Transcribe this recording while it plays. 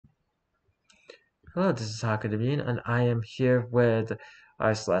Hello, this is Haku and I am here with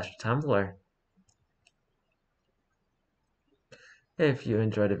r/Tumblr. If you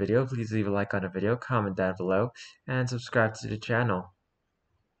enjoyed the video, please leave a like on the video, comment down below, and subscribe to the channel.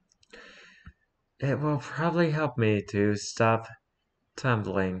 It will probably help me to stop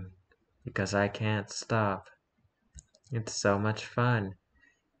tumbling, because I can't stop. It's so much fun.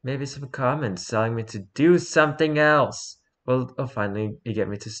 Maybe some comments telling me to do something else will finally get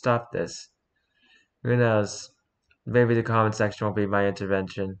me to stop this. Who knows? Maybe the comment section will be my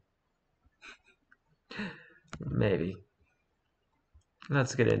intervention. Maybe.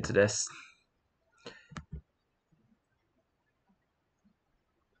 Let's get into this.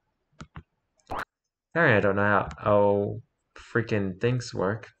 Apparently, I don't know how freaking things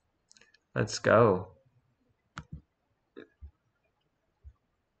work. Let's go.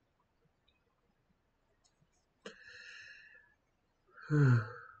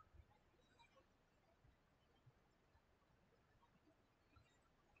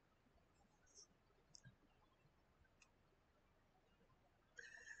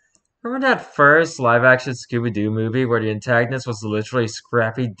 Remember that first live-action Scooby-Doo movie where the antagonist was literally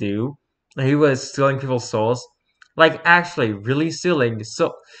Scrappy Doo? He was stealing people's souls? Like, actually, really stealing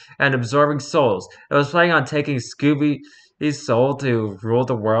and absorbing souls. It was planning on taking Scooby's soul to rule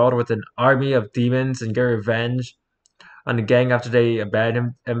the world with an army of demons and get revenge on the gang after they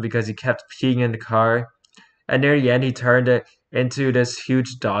abandoned him because he kept peeing in the car. And near the end, he turned it into this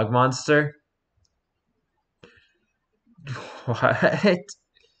huge dog monster. What?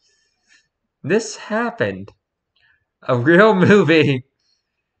 This happened. A real movie.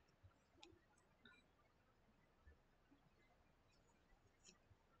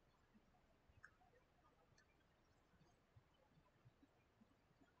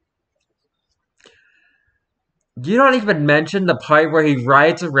 You don't even mention the part where he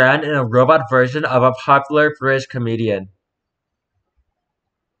rides around in a robot version of a popular British comedian.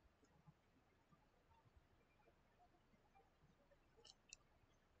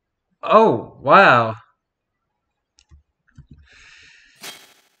 Oh, wow.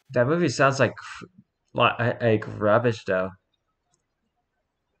 That movie sounds like rubbish though.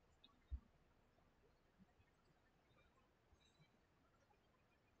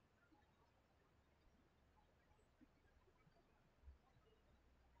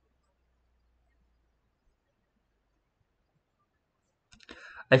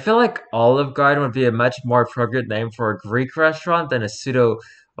 I feel like Olive Garden would be a much more appropriate name for a Greek restaurant than a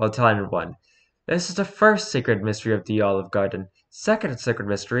pseudo-Italian one. This is the first secret mystery of the Olive Garden. Second secret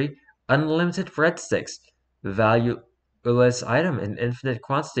mystery, unlimited breadsticks. Valueless item in infinite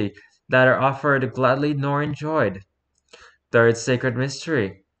quantity that are offered gladly nor enjoyed. Third secret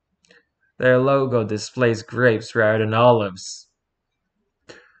mystery, their logo displays grapes rather than olives.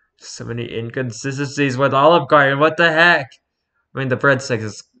 So many inconsistencies with Olive Garden, what the heck? I mean, the breadstick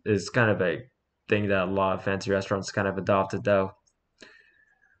is kind of a thing that a lot of fancy restaurants kind of adopted, though.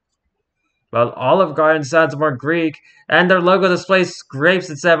 Well, Olive Garden sounds more Greek, and their logo displays grapes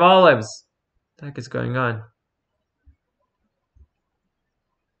instead of olives. What the heck is going on?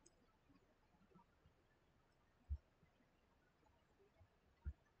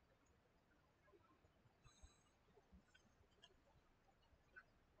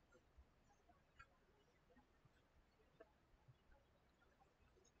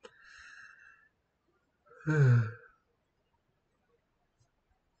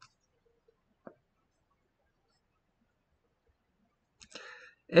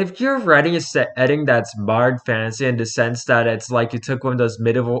 If you're writing a setting that's modern fantasy in the sense that it's like you took one of those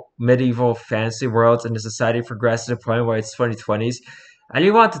medieval fantasy worlds and the society progressed to the point where it's 2020s, and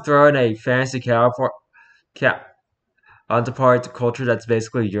you want to throw in a fantasy counterpart culture that's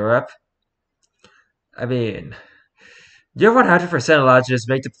basically Europe, I mean, you're 100% allowed to just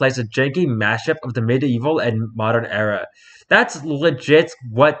make the place a janky mashup of the medieval and modern era. That's legit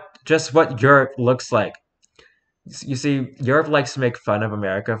what Europe looks like. You see, Europe likes to make fun of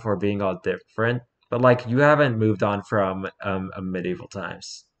America for being all different, but like you haven't moved on from medieval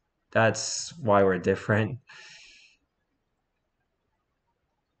times. That's why we're different.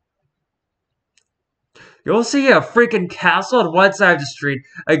 You'll see a freaking castle on one side of the street,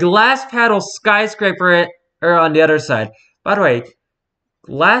 a glass panel skyscraper on the other side. By the way,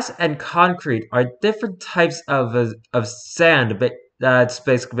 glass and concrete are different types of sand, but that's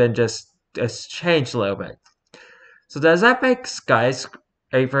basically been just changed a little bit. So does that make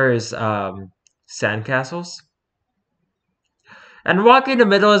skyscrapers sandcastles? And walking in the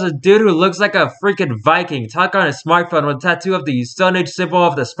middle is a dude who looks like a freaking Viking, talking on a smartphone with a tattoo of the Stone Age symbol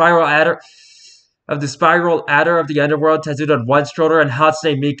of the spiral adder of the underworld tattooed on one shoulder and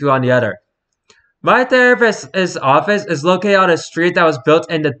Hatsune Miku on the other. My therapist's office is located on a street that was built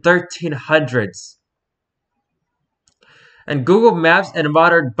in the 1300s. And Google Maps and a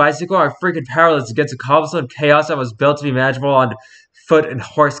modern bicycle are freaking powerless against the cobblestone chaos that was built to be manageable on foot and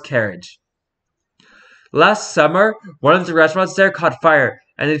horse carriage. Last summer, one of the restaurants there caught fire,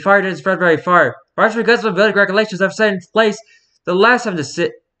 and the fire didn't spread very far. Largely because of building regulations that were set in place the last time the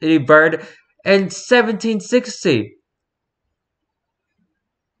city burned in 1760.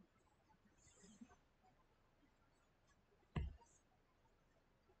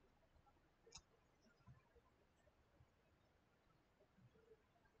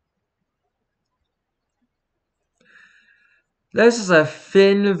 This is a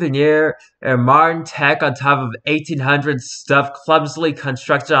thin veneer and modern tech on top of 1800s stuff clumsily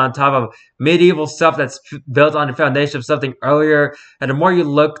constructed on top of medieval stuff that's built on the foundation of something earlier. And the more you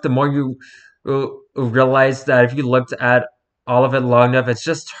look, the more you realize that if you looked at all of it long enough, it's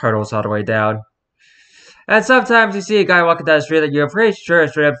just turtles all the way down. And sometimes you see a guy walking down the street that you're pretty sure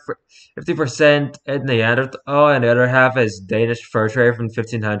is straight up 50% in Neanderthal, and the other half is Danish fur trader from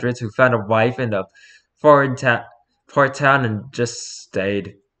 1500s who found a wife in a foreign port town and just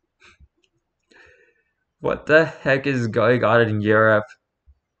stayed. What the heck is going on in Europe?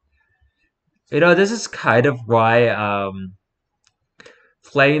 This is kind of why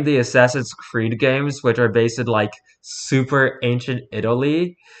playing the Assassin's Creed games, which are based in like super ancient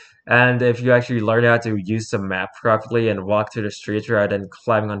Italy, and if you actually learn how to use the map properly and walk through the streets rather than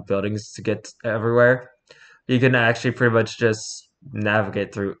climbing on buildings to get everywhere, you can actually pretty much just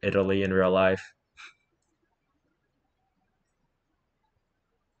navigate through Italy in real life.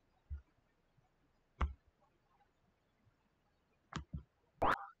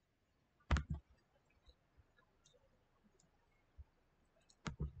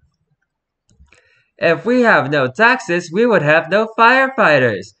 If we have no taxes, we would have no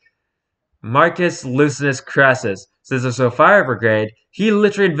firefighters. Marcus Lucius Crassus, since there's no fire brigade, he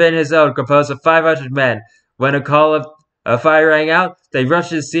literally invented his own, composed of 500 men. When a call of a fire rang out, they rushed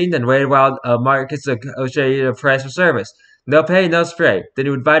to the scene and waited while Marcus negotiated a price for service. No pay, no spray. Then he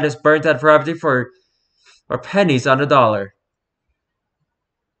would buy this burnt out property for pennies on the dollar.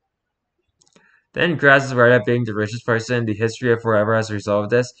 Then Crassus wound up being the richest person in the history of forever as a result of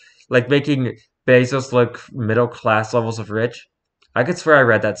this, like making Bezos look middle class levels of rich. I could swear I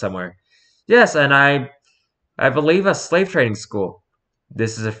read that somewhere. Yes, and I believe a slave trading school.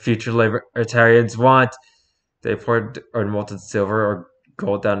 This is a future libertarians want. They poured molten silver or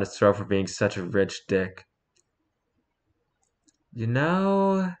gold down his throat for being such a rich dick. You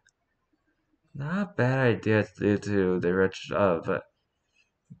know, not a bad idea to do to the rich of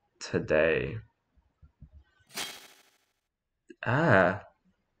today. Ah,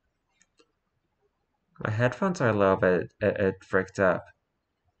 my headphones are a little bit it fricked up.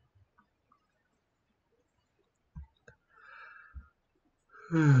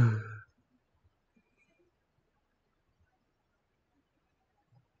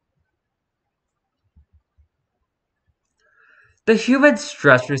 The human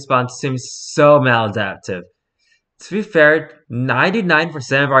stress response seems so maladaptive. To be fair,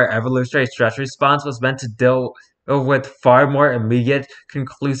 99% of our evolutionary stress response was meant to deal with far more immediate,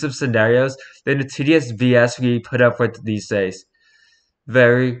 conclusive scenarios than the tedious BS we put up with these days.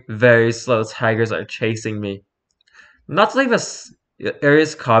 Very, very slow tigers are chasing me. Not to leave a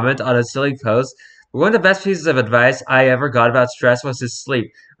serious comment on a silly post, but one of the best pieces of advice I ever got about stress was to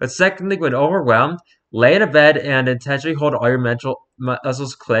sleep. But secondly, when overwhelmed, lay in a bed and intentionally hold all your mental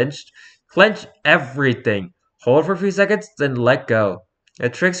muscles clenched. Clench everything. Hold for a few seconds, then let go.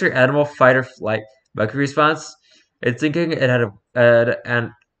 It tricks your animal fight or flight monkey response. It's thinking it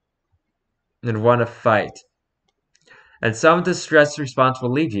and want to fight. And some of the stress response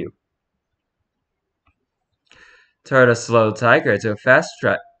will leave you. Turn a slow tiger into a fast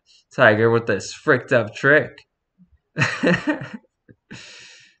tiger with this fricked up trick.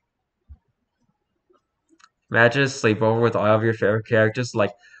 Imagine a sleepover with all of your favorite characters,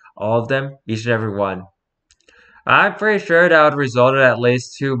 like all of them, each and every one. I'm pretty sure that would result in at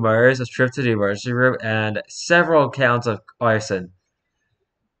least 2 murders, a trip to the emergency room, and several counts of arson.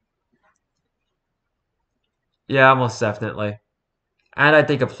 Yeah, most definitely. And I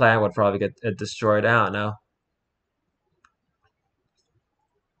think a plant would probably get destroyed. I don't know.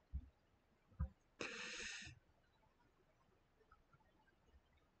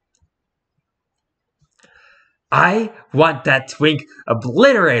 I want that twink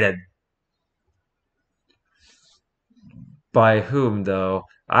obliterated! By whom, though?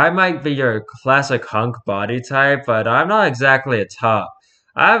 I might be your classic hunk body type, but I'm not exactly a top.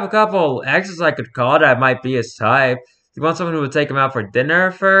 I have a couple exes I could call that might be his type. Do you want someone who would take him out for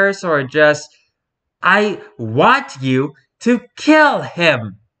dinner first, or just I want you to kill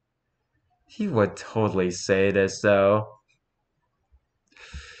him. He would totally say this, though.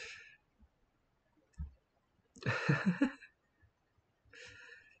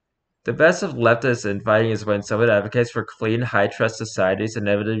 The best of leftists in fighting is when someone advocates for clean, high-trust societies and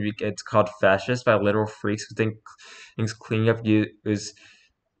inevitably gets called fascist by literal freaks who think things cleaning up use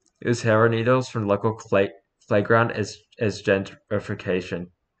heroin needles from local playground as gentrification.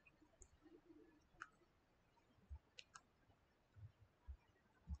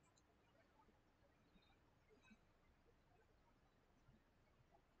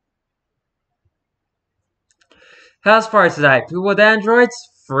 House party tonight. People with Androids?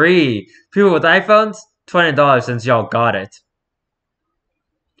 Free. People with iPhones? $20 since y'all got it.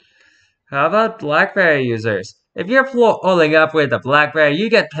 How about BlackBerry users? If you're pulling up with a BlackBerry, you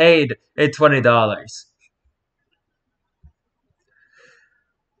get paid $20.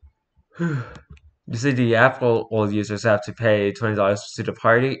 You see, the Apple users have to pay $20 to see the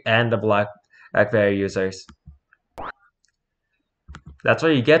party, and the BlackBerry users. That's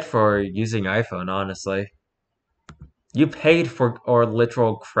what you get for using iPhone, honestly. You paid for or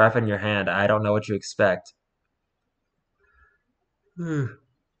literal crap in your hand. I don't know what you expect.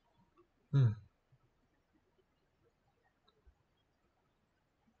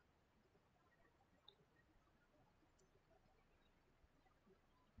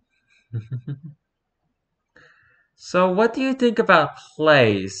 So, what do you think about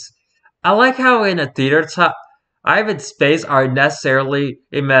plays? I like how in a theater time and space are necessarily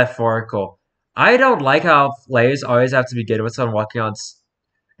metaphorical. I don't like how plays always have to begin with someone walking on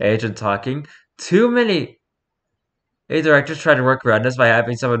stage and talking. Too many directors try to work around this by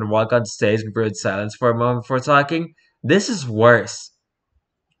having someone walk on stage and brood silence for a moment before talking. This is worse.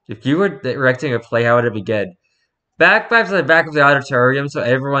 If you were directing a play, how would it begin? Bagpipes at the back of the auditorium so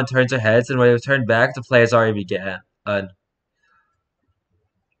everyone turns their heads, and when they turn back, the play has already begun.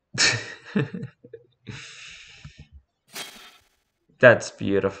 That's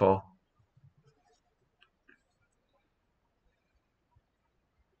beautiful.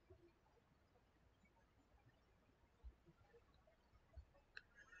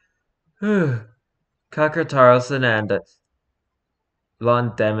 Cocker Tarleson and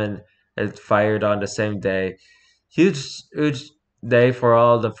Lon Demon is fired on the same day. Huge day for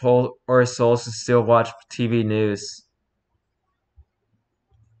all the poor souls who still watch TV news.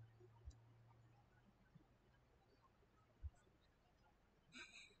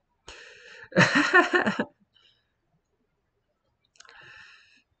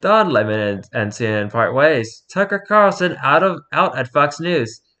 Don Lemon and CNN part ways. Tucker Carlson out at Fox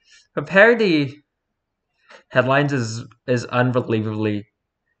News. Comparing the headlines is unbelievably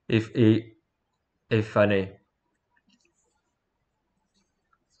if a funny.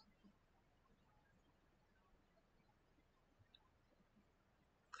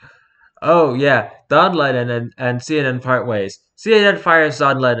 Oh yeah, Don Lennon and CNN part ways. CNN fires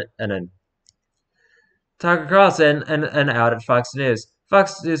Don Lennon. Tucker Carlson and out at Fox News.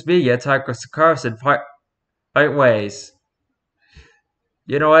 Fox News Media Tucker Carlson part ways.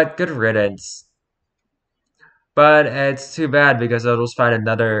 You know what? Good riddance. But it's too bad because they'll just find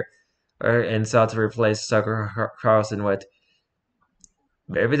another insult to replace Tucker Carlson with.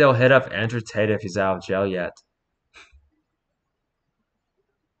 Maybe they'll hit up Andrew Tate if he's out of jail yet.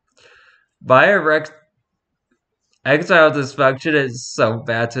 Biorex Exile dysfunction is so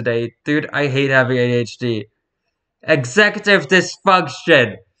bad today. Dude, I hate having ADHD. Executive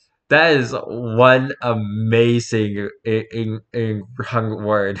dysfunction! That is one amazing wrong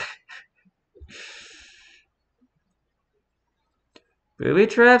word. Booby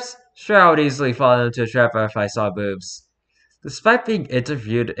traps? Sure, I would easily fall into a trap if I saw boobs. Despite being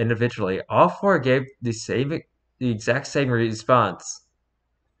interviewed individually, all four gave the exact same response.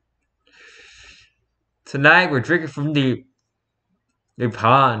 Tonight we're drinking from the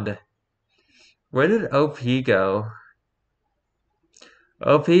pond. Where did OP go?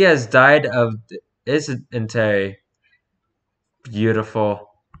 OP has died of dysentery. Beautiful.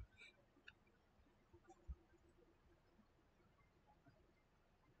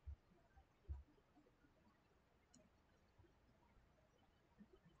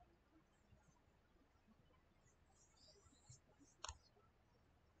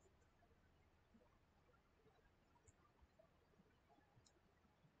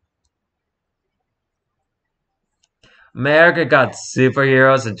 America got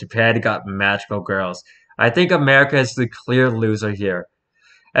superheroes and Japan got magical girls. I think America is the clear loser here.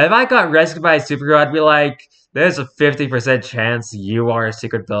 And if I got rescued by a superhero, I'd be like, there's a 50% chance you are a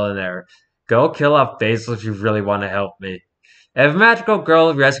secret billionaire. Go kill off Basil if you really want to help me. If a magical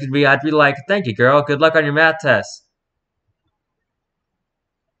girl rescued me, I'd be like, thank you, girl. Good luck on your math test.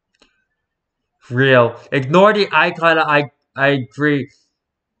 Real. Ignore the icon. I agree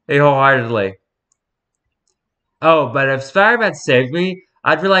wholeheartedly. Oh, but if Spider-Man saved me,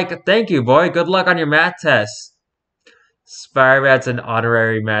 I'd be like, thank you, boy. Good luck on your math test. Spider-Man's an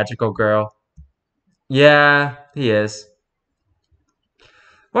honorary magical girl. Yeah, he is.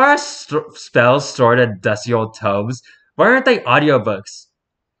 Why are spells stored in dusty old tomes? Why aren't they audiobooks?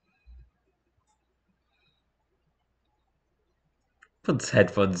 Put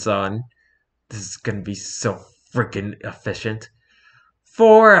headphones on. This is gonna be so freaking efficient.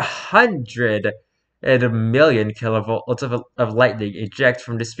 400 and a million kilovolts of lightning eject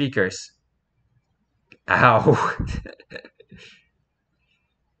from the speakers. Ow.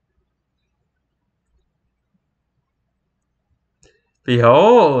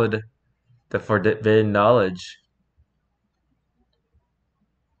 Behold the forbidden knowledge.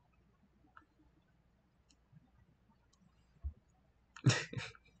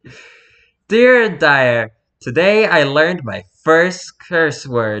 Dear Dyer, today I learned my first curse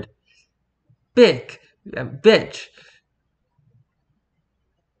word. Bick. Bitch.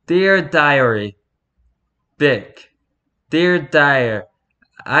 Dear Diary. Bick. Dear Dyer,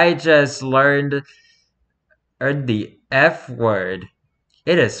 I just learned the F word.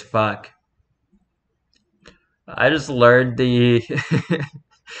 It is fuck. I just learned the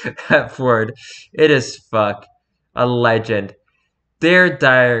F word. It is fuck. A legend. Dear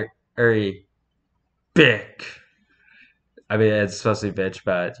Diary. Bick. I mean, it's supposed to be bitch,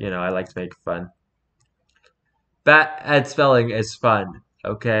 but, I like to make fun. Bad spelling is fun,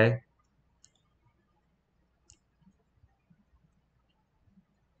 okay?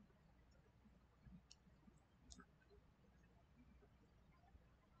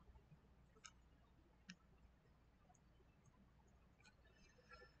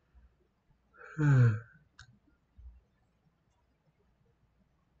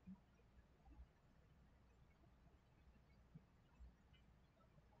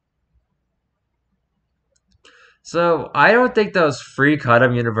 So, I don't think those free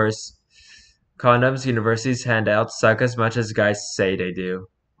condoms universities hand out suck as much as guys say they do.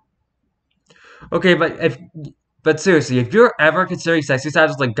 Okay, but seriously, if you're ever considering sexy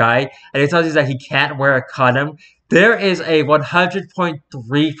times with a guy and he tells you that he can't wear a condom, there is a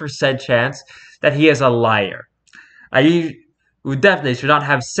 100.3% chance that he is a liar. I you definitely should not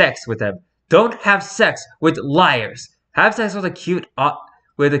have sex with them. Don't have sex with liars. Have sex with cute,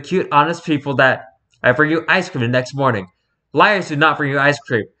 honest people that bring you ice cream the next morning. Liars do not bring you ice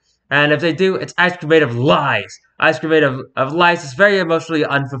cream, and if they do, it's ice cream made of lies. Ice cream made of lies is very emotionally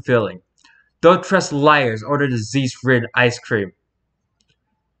unfulfilling. Don't trust liars. Order disease-ridden ice cream.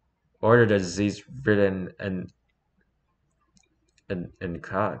 Order the disease-ridden and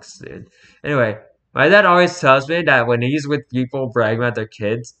cocks, dude. Anyway, my dad always tells me that when he's with people bragging about their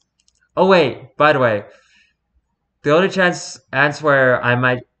kids. Oh wait, by the way, the only chance where I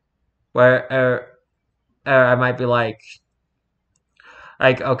might be like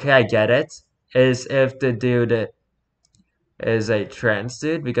okay, I get it, is if the dude is a trans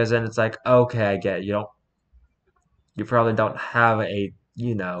dude, because then it's like okay, I get it. You probably don't have a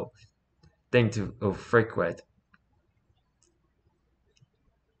thing to freak with.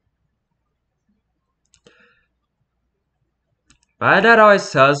 My dad always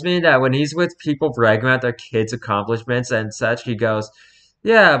tells me that when he's with people bragging about their kids' accomplishments and such, he goes,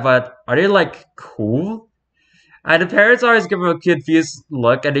 "Yeah, but are they like cool?" And the parents always give him a confused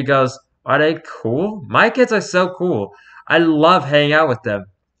look, and he goes, "Are they cool? My kids are so cool. I love hanging out with them."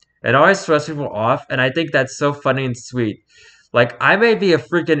 It always throws people off, and I think that's so funny and sweet. Like, I may be a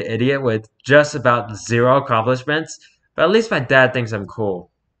freaking idiot with just about zero accomplishments, but at least my dad thinks I'm cool.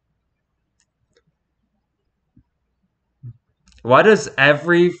 Why does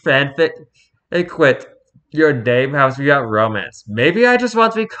every fanfic quit your name has we got romance? Maybe I just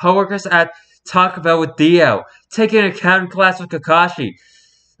want to be coworkers at Taco Bell with Dio, taking an accounting class with Kakashi.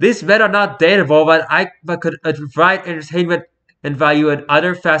 These men are not dateable, but could provide entertainment and value in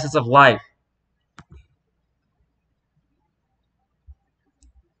other facets of life.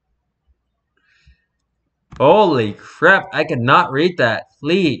 Holy crap, I cannot read that.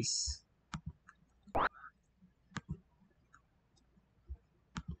 Please.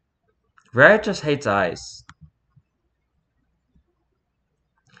 Red just hates ice.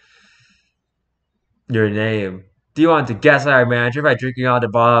 Your name. Do you want to guess our manager by drinking all the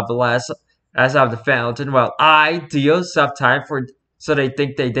bottle of as out of the fountain while I deal some time for so they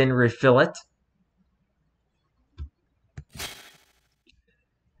think they didn't refill it?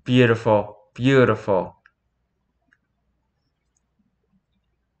 Beautiful. Beautiful.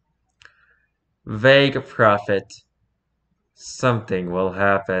 Vague profit. Something will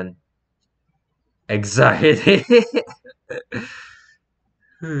happen. Anxiety.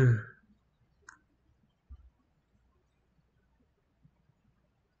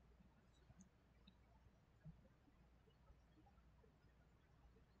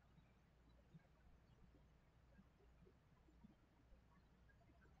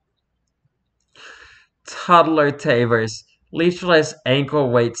 Toddler tamers. Leashless ankle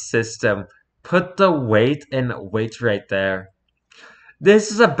weight system. Put the weight in weight right there.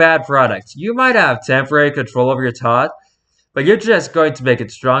 This is a bad product. You might have temporary control over your tot, but you're just going to make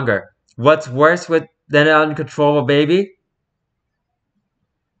it stronger. What's worse than an uncontrollable baby?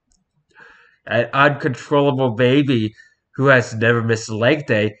 An uncontrollable baby who has never missed a leg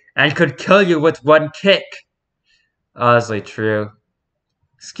day and could kill you with one kick. Honestly, true.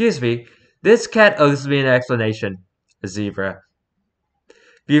 Excuse me, this cat owes me an explanation. A zebra.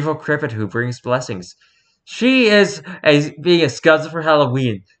 Beautiful cricket who brings blessings. She is being a skeleton for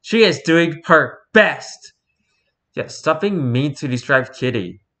Halloween. She is doing her best. Yeah, stop being mean to the striped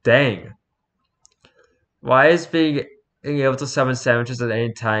kitty. Dang. Why is being able to summon sandwiches at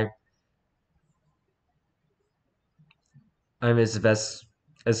any time? I mean, it's the best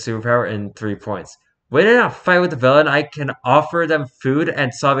superpower in 3 points. When in a fight with the villain, I can offer them food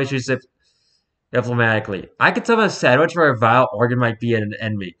and solve issues diplomatically. I could summon a sandwich where a vile organ might be an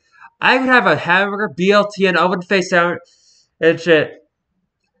enemy. I could have a hamburger, BLT, and open face sandwich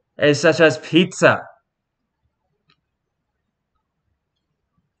such as pizza.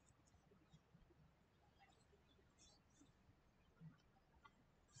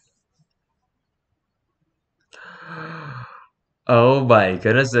 Oh my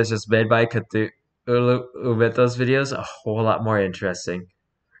goodness, this just made my Cthulhu Mythos videos a whole lot more interesting.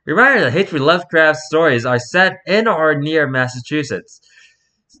 Reminder that H.P. Lovecraft's stories are set in or near Massachusetts,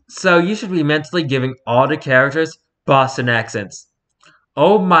 so you should be mentally giving all the characters Boston accents.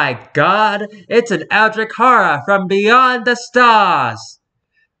 Oh my god, it's an Eldritch horror from beyond the stars!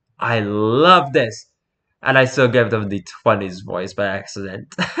 I love this! And I still gave them the 20s voice by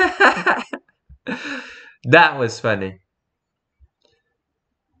accident. That was funny.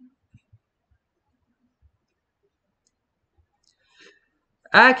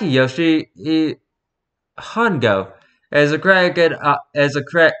 Akiyoshi Hongo is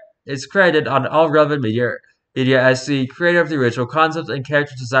credited on all relevant media as the creator of the original concepts and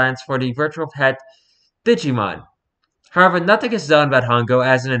character designs for the virtual pet Digimon. However, nothing is known about Hongo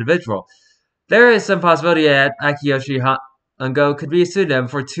as an individual. There is some possibility that Akiyoshi Hongo could be a pseudonym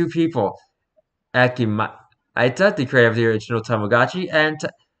for two people, Akimaita, the creator of the original Tamagotchi, and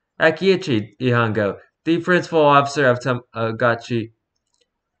Akiichi Hongo, the principal officer of Tamagotchi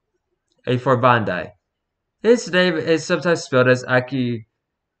A4 Bandai. His name is sometimes spelled as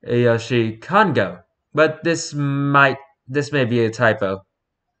Akiyoshi Kongo, but this may be a typo.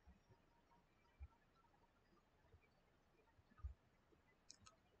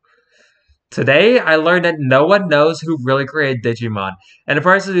 Today, I learned that no one knows who really created Digimon, and the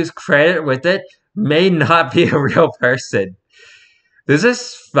person who's credited with it may not be a real person. This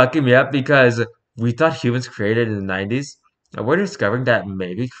is fucking me up because we thought humans created in the 90s, and we're discovering that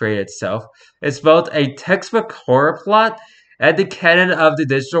maybe created itself. It's both a textbook horror plot and the canon of the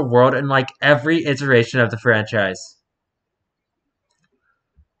digital world in like every iteration of the franchise.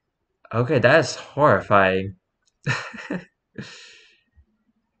 Okay, that is horrifying.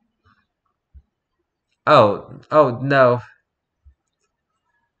 Oh no.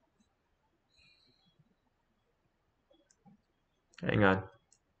 Hang on.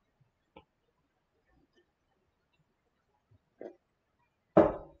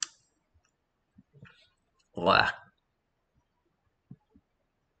 Blah.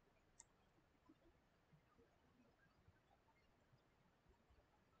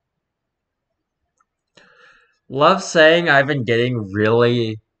 Love saying I've been getting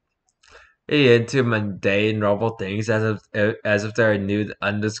really into mundane, normal things as if they're a new,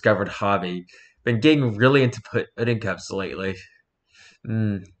 undiscovered hobby. Been getting really into pudding cups lately.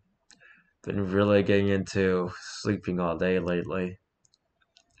 Mm, been really getting into sleeping all day lately.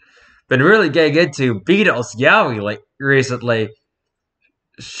 Been really getting into Beatles Yowie recently.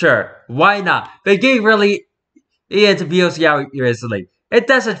 Sure, why not? Been getting really into Beatles Yowie recently. It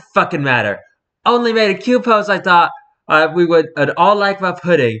doesn't fucking matter. Only made a cute post I thought we would all like about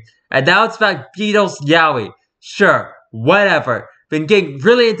pudding, and now it's about Beatles Yowie. Sure, whatever. Been getting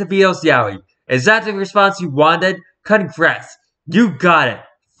really into Beatles Yowie. Is that the response you wanted? Congrats. You got it.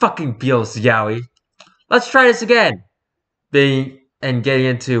 Fucking Beatles Yowie. Let's try this again. Being and getting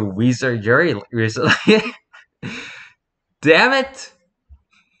into Weezer Yuri recently. Damn it.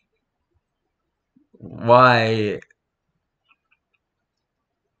 Why?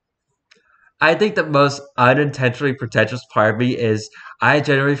 I think the most unintentionally pretentious part of me is I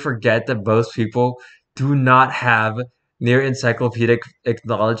generally forget that most people do not have near encyclopedic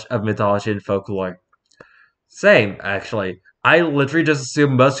knowledge of mythology and folklore. Same, actually. I literally just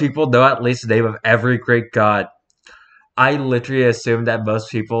assume most people know at least the name of every Greek god. I literally assume that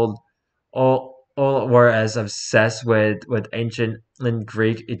most people all were as obsessed with ancient and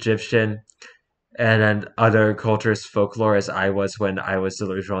Greek, Egyptian, and then other cultures' folklore as I was when I was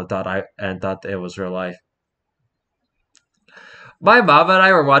delusional and thought it was real life. My mom and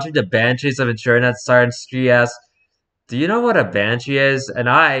I were watching the Banshees of Inisherin at Star, and she asked, "Do you know what a banshee is?" And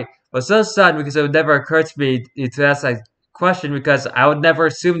I was so stunned because it would never occur to me to ask that question because I would never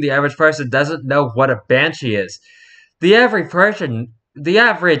assume the average person doesn't know what a banshee is. The average person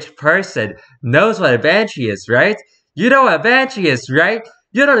knows what a banshee is, right? You know what a banshee is, right?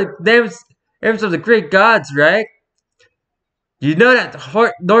 You know the names of the Greek gods, right? You know that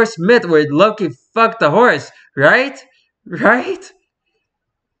Norse myth where Loki fucked the horse, right? Right?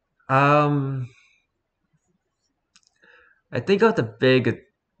 Um, I think of the big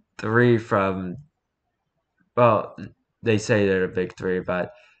three from, well, they say they're the big three,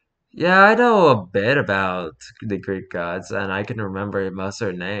 but yeah, I know a bit about the Greek gods and I can remember most of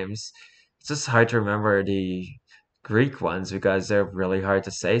their names. It's just hard to remember the Greek ones because they're really hard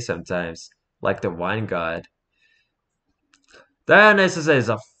to say sometimes, like the wine god. Dionysus is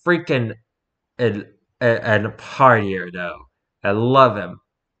a freaking and partier though. I love him.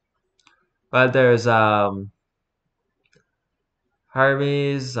 But there's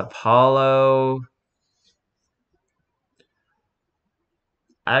Hermes, Apollo.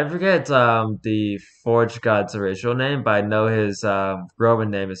 I forget the Forge god's original name, but I know his Roman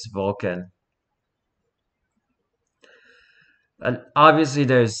name is Vulcan. And obviously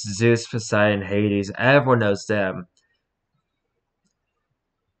there's Zeus, Poseidon, Hades. Everyone knows them.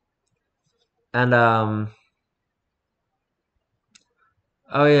 And oh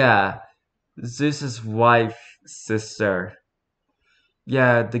yeah, Zeus's wife, sister.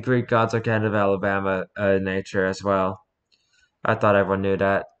 Yeah, the Greek gods are kind of Alabama nature as well. I thought everyone knew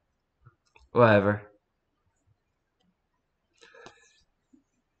that. Whatever.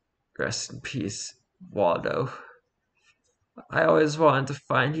 Rest in peace, Waldo. I always wanted to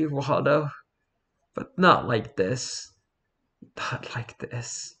find you, Waldo, but not like this. Not like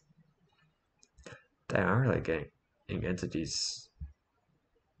this. Damn, I'm really getting into these.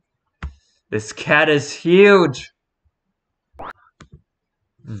 This cat is huge!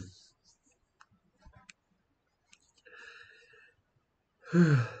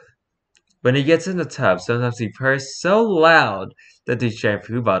 When he gets in the tub, sometimes he purrs so loud that the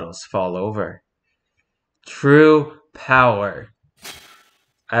shampoo bottles fall over. True power.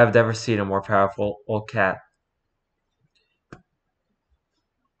 I have never seen a more powerful old cat.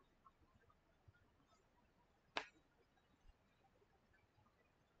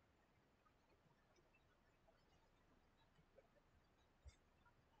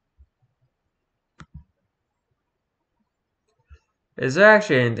 Is there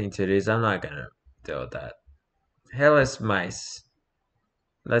actually anything to these? I'm not gonna deal with that. Hairless mice.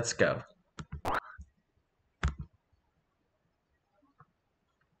 Let's go.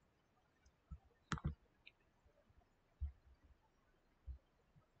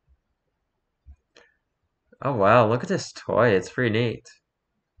 Oh wow, look at this toy. It's pretty neat.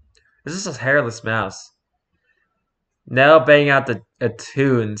 This is a hairless mouse. Now banging out the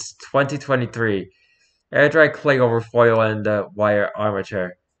tunes 2023. Air dry clay over foil and wire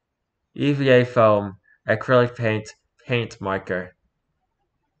armature. EVA foam, acrylic paint marker.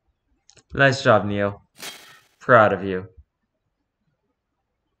 Nice job, Neil. Proud of you.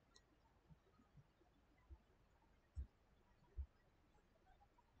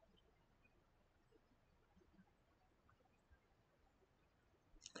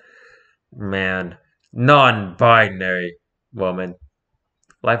 Man, non-binary woman.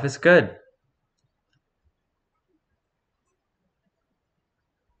 Life is good.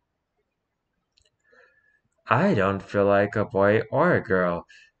 I don't feel like a boy or a girl.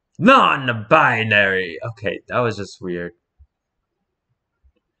 Non-binary. Okay, that was just weird.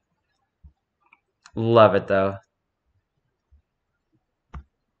 Love it though.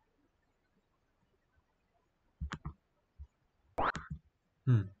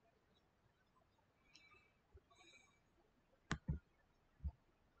 Hmm.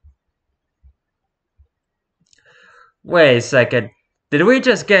 Wait a second. Did we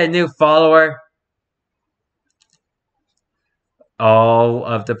just get a new follower? All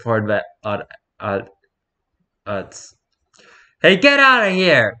of the porn uh, uh, hey, get out of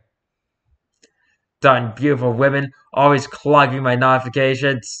here! Darn beautiful women, always clogging my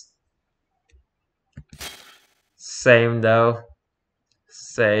notifications. Same though.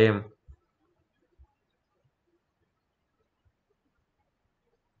 Same.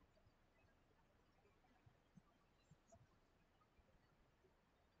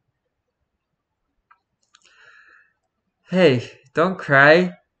 Hey, don't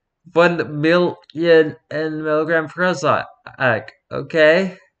cry. 1 million and milligram croissant.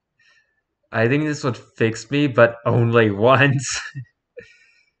 Okay. I think this would fix me, but only once.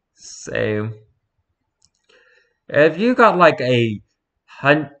 Same. If you got like a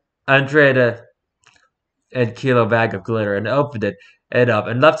 100 and kilo bag of glitter and opened it up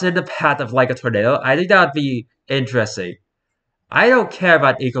and left it in the path of like a tornado, I think that would be interesting. I don't care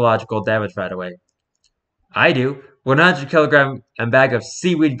about ecological damage, by the way. I do. 100 kilogram and bag of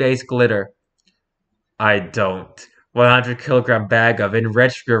seaweed based glitter. I don't. 100 kilogram bag of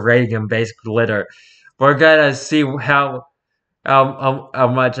enriched uranium based glitter. We're gonna see how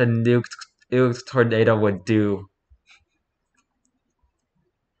much a nuked tornado would do.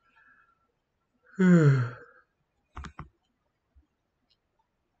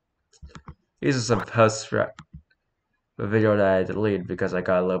 These are some posts from a video that I deleted because I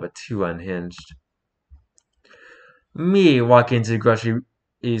got a little bit too unhinged. Me walking to the grocery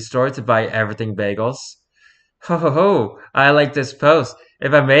store to buy everything bagels. Ho ho ho! I like this post.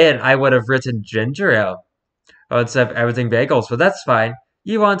 If I made it, I would have written ginger ale instead of everything bagels, but that's fine.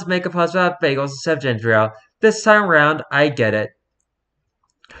 You want to make a post about bagels instead of ginger ale. This time around, I get it.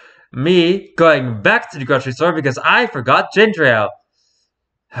 Me going back to the grocery store because I forgot ginger ale.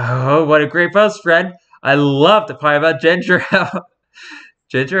 Oh, what a great post, friend. I love the part about ginger ale.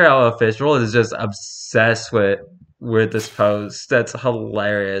 Ginger Ale Official is just obsessed with this post. That's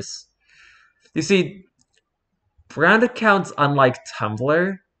hilarious. You see, brand accounts, unlike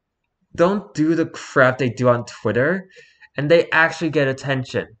Tumblr, don't do the crap they do on Twitter, and they actually get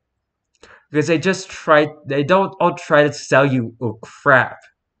attention because they don't all try to sell you crap.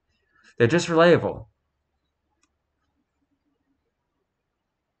 They're just relatable.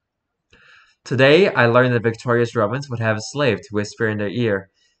 Today, I learned that victorious Romans would have a slave to whisper in their ear,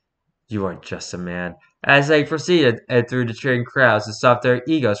 "You are just a man," as they proceeded and through the cheering crowds to stop their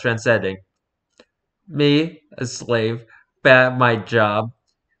egos transcending. Me, a slave, bad at my job.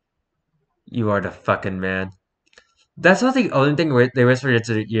 You are the fucking man. That's not the only thing they whispered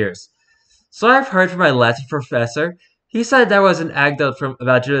into their ears. So I've heard from my Latin professor. He said that was an anecdote from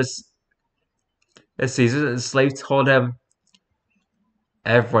about Julius Caesar. And the slave told him,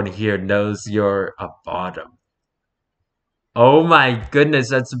 "Everyone here knows you're a bottom." Oh my goodness,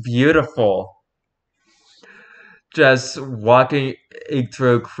 that's beautiful. Just walking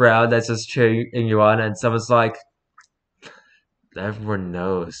through a crowd that's just cheering you on, and someone's like, "Everyone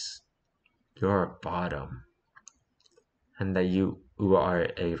knows you're a bottom, and that you are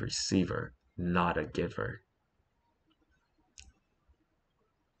a receiver, not a giver."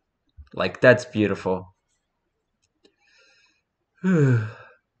 Like, that's beautiful. I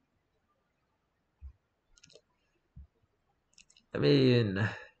mean,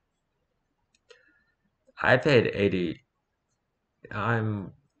 I paid 80.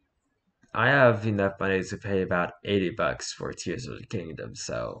 I'm I have enough money to pay about 80 bucks for Tears of the Kingdom,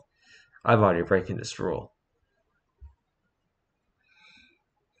 so I'm already breaking this rule.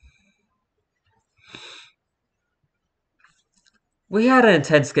 We had an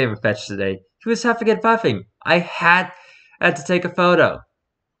intense game of fetch today. He was having it buffing. I had to take a photo.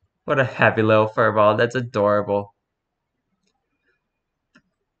 What a happy little furball. That's adorable.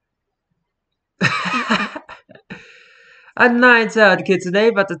 A 9's out kid today,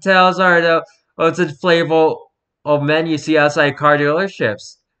 but the tails are the most inflatable of men you see outside car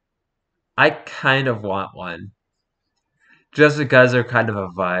dealerships. I kind of want one. Just because they're kind of a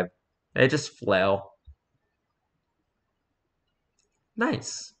vibe. They just flail.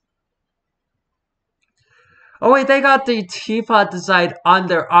 Nice. Oh wait, they got the teapot design on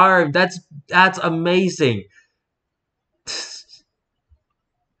their arm. That's amazing.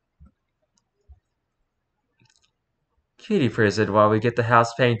 Cutie prison while we get the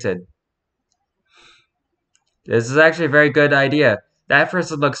house painted. This is actually a very good idea. That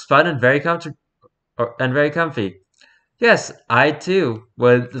person looks fun and very comfy. Yes, I too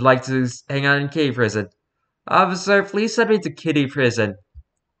would like to hang out in kitty prison. Officer, please send me to kitty prison.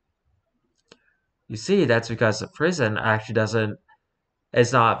 You see, that's because the prison actually doesn't.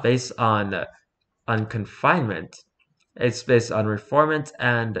 It's not based on confinement. It's based on reformment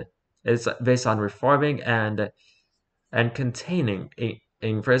and it's based on reforming and containing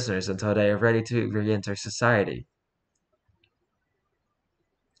in prisoners until they are ready to re-enter society.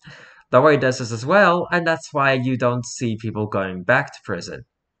 The way does this as well, and that's why you don't see people going back to prison.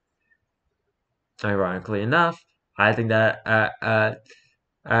 Ironically enough, I think that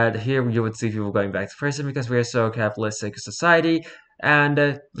here you would see people going back to prison because we are so capitalistic society, and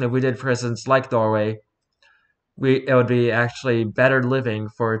if we did prisons like Norway, it would be actually better living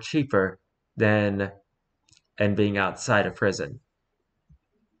for cheaper than and being outside of prison.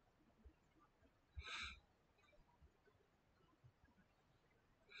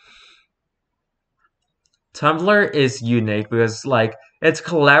 Tumblr is unique because like it's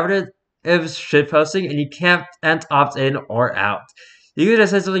collaborative shitposting and you can't opt in or out. You can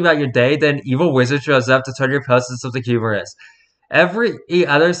just say something about your day, then evil wizard shows up to turn your post into something humorous. Every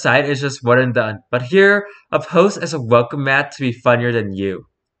other site is just one and done. But here, a post is a welcome mat to be funnier than you.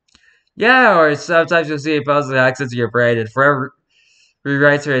 Yeah, or sometimes you'll see a post that hacks into your brain and forever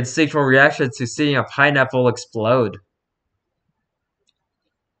rewrites your instinctual reaction to seeing a pineapple explode.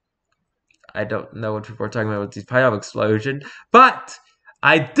 I don't know what people are talking about with the pineapple explosion, but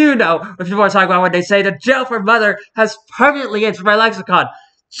I do know what people are talking about when they say that jail for mother has permanently entered my lexicon.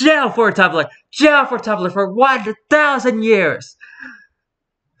 Jail for Tumblr! Jail for Tumblr for 1,000 years!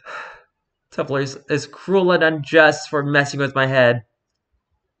 Tumblr is cruel and unjust for messing with my head.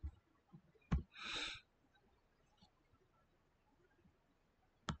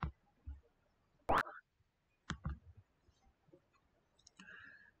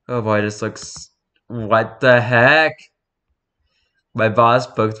 Oh boy, this looks... What the heck? My boss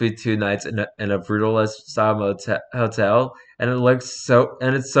booked me 2 nights in a brutalist style hotel, and it looks so...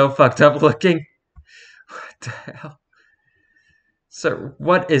 And it's so fucked up looking. What the hell? Sir,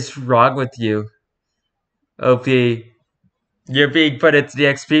 what is wrong with you? OP, you're being put into the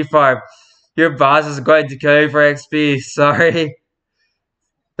XP farm. Your boss is going to kill you for XP. Sorry.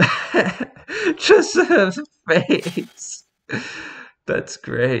 Just a face. That's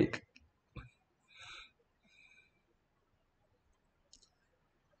great.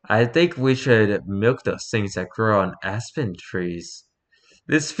 I think we should milk those things that grow on aspen trees.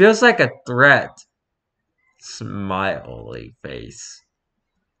 This feels like a threat. Smiley face.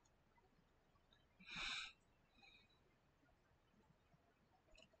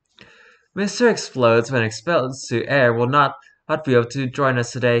 Mr. Explodes, when expelled to air, will not be able to join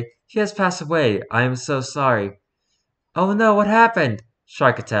us today. He has passed away. I am so sorry. Oh no, what happened?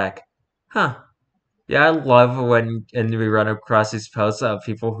 Shark attack. Huh. Yeah, I love when we run across these posts of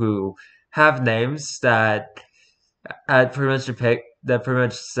people who have names that pretty much depict that pretty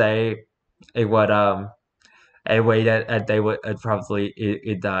much say a way that they would probably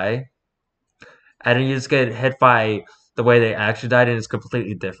die, and then you just get hit by the way they actually died, and it's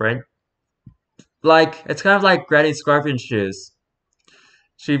completely different. Like it's kind of like Granny Scorpion Shoes.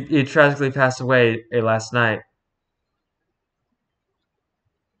 She tragically passed away last night.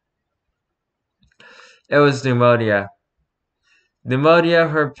 It was pneumonia. Pneumonia,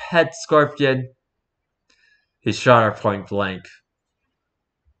 her pet scorpion. He shot her point blank.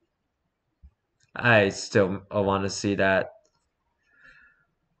 I still want to see that.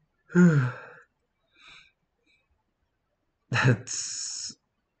 That's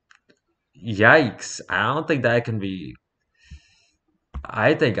yikes. I don't think that can be.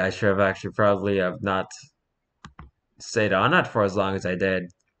 I think I should have actually probably have not stayed on it for as long as I did.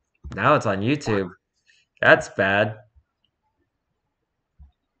 Now it's on YouTube. That's bad.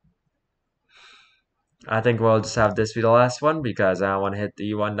 I think we'll just have this be the last one because I don't want to hit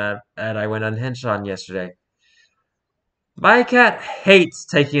the one that I went unhinged on yesterday. My cat hates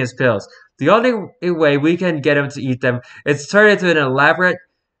taking his pills. The only way we can get him to eat them is turn into an elaborate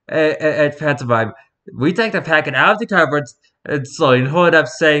pantomime. We take the packet out of the cupboard and slowly hold it up,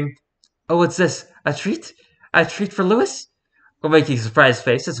 saying, "Oh, what's this? A treat? A treat for Lewis?" We're making surprised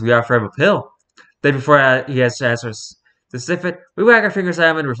faces. We offer him a pill. Then, before he has a chance to sniff it, we wag our fingers at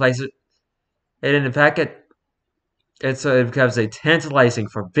him and replace it in the packet. And so it becomes a tantalizing,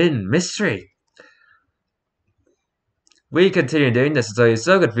 forbidden mystery. We continue doing this until he's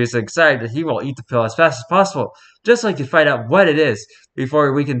so confused and excited that he will eat the pill as fast as possible, just so he can find out what it is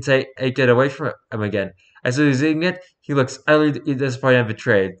before we can take it away from him again. As soon as he's eating it, he looks utterly disappointed and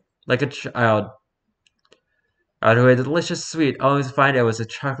betrayed, like a child out of a delicious sweet, only to find it was a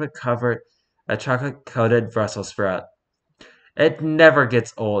chocolate-coated Brussels sprout. It never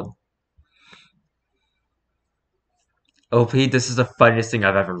gets old. OP, this is the funniest thing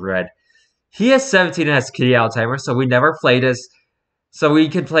I've ever read. He is 17 and has kitty Alzheimer's, so we never played this. So we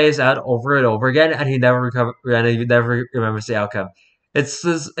can play this out over and over again, and he never remembers the outcome. It's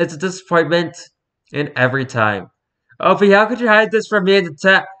a disappointment in every time. OP, how could you hide this from me in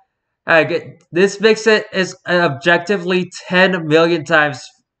the this makes it is objectively 10 million times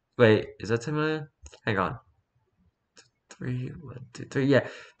Wait, is that 10 million? Hang on. 3, 1, 2, 3. Yeah,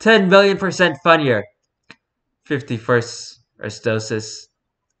 10 million% funnier. 51st Aristosis.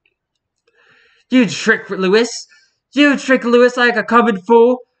 You trick Lewis! You trick Lewis like a common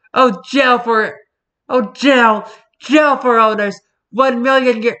fool! Oh, jail for. Oh, jail! Jail for owners! 1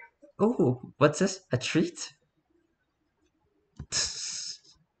 million year. Ooh, what's this? A treat?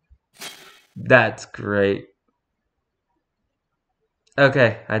 That's great.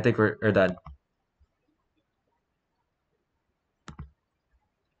 Okay, I think we're done.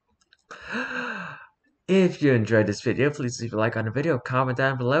 If you enjoyed this video, please leave a like on the video, comment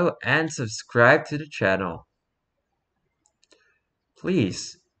down below, and subscribe to the channel.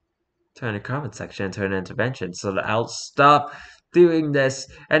 Please turn the comment section into an intervention so that I'll stop doing this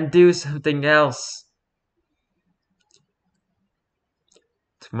and do something else.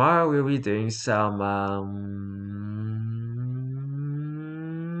 Tomorrow we'll be doing some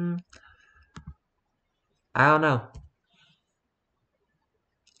I don't know.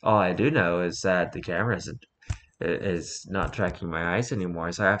 All I do know is that the camera is not tracking my eyes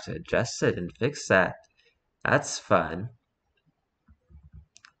anymore, so I have to adjust it and fix that. That's fun.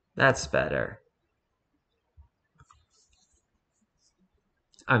 That's better.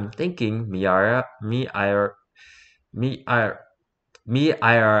 I'm thinking IRL.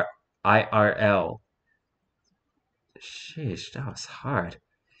 Sheesh, that was hard.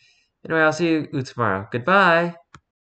 Anyway, I'll see you tomorrow. Goodbye.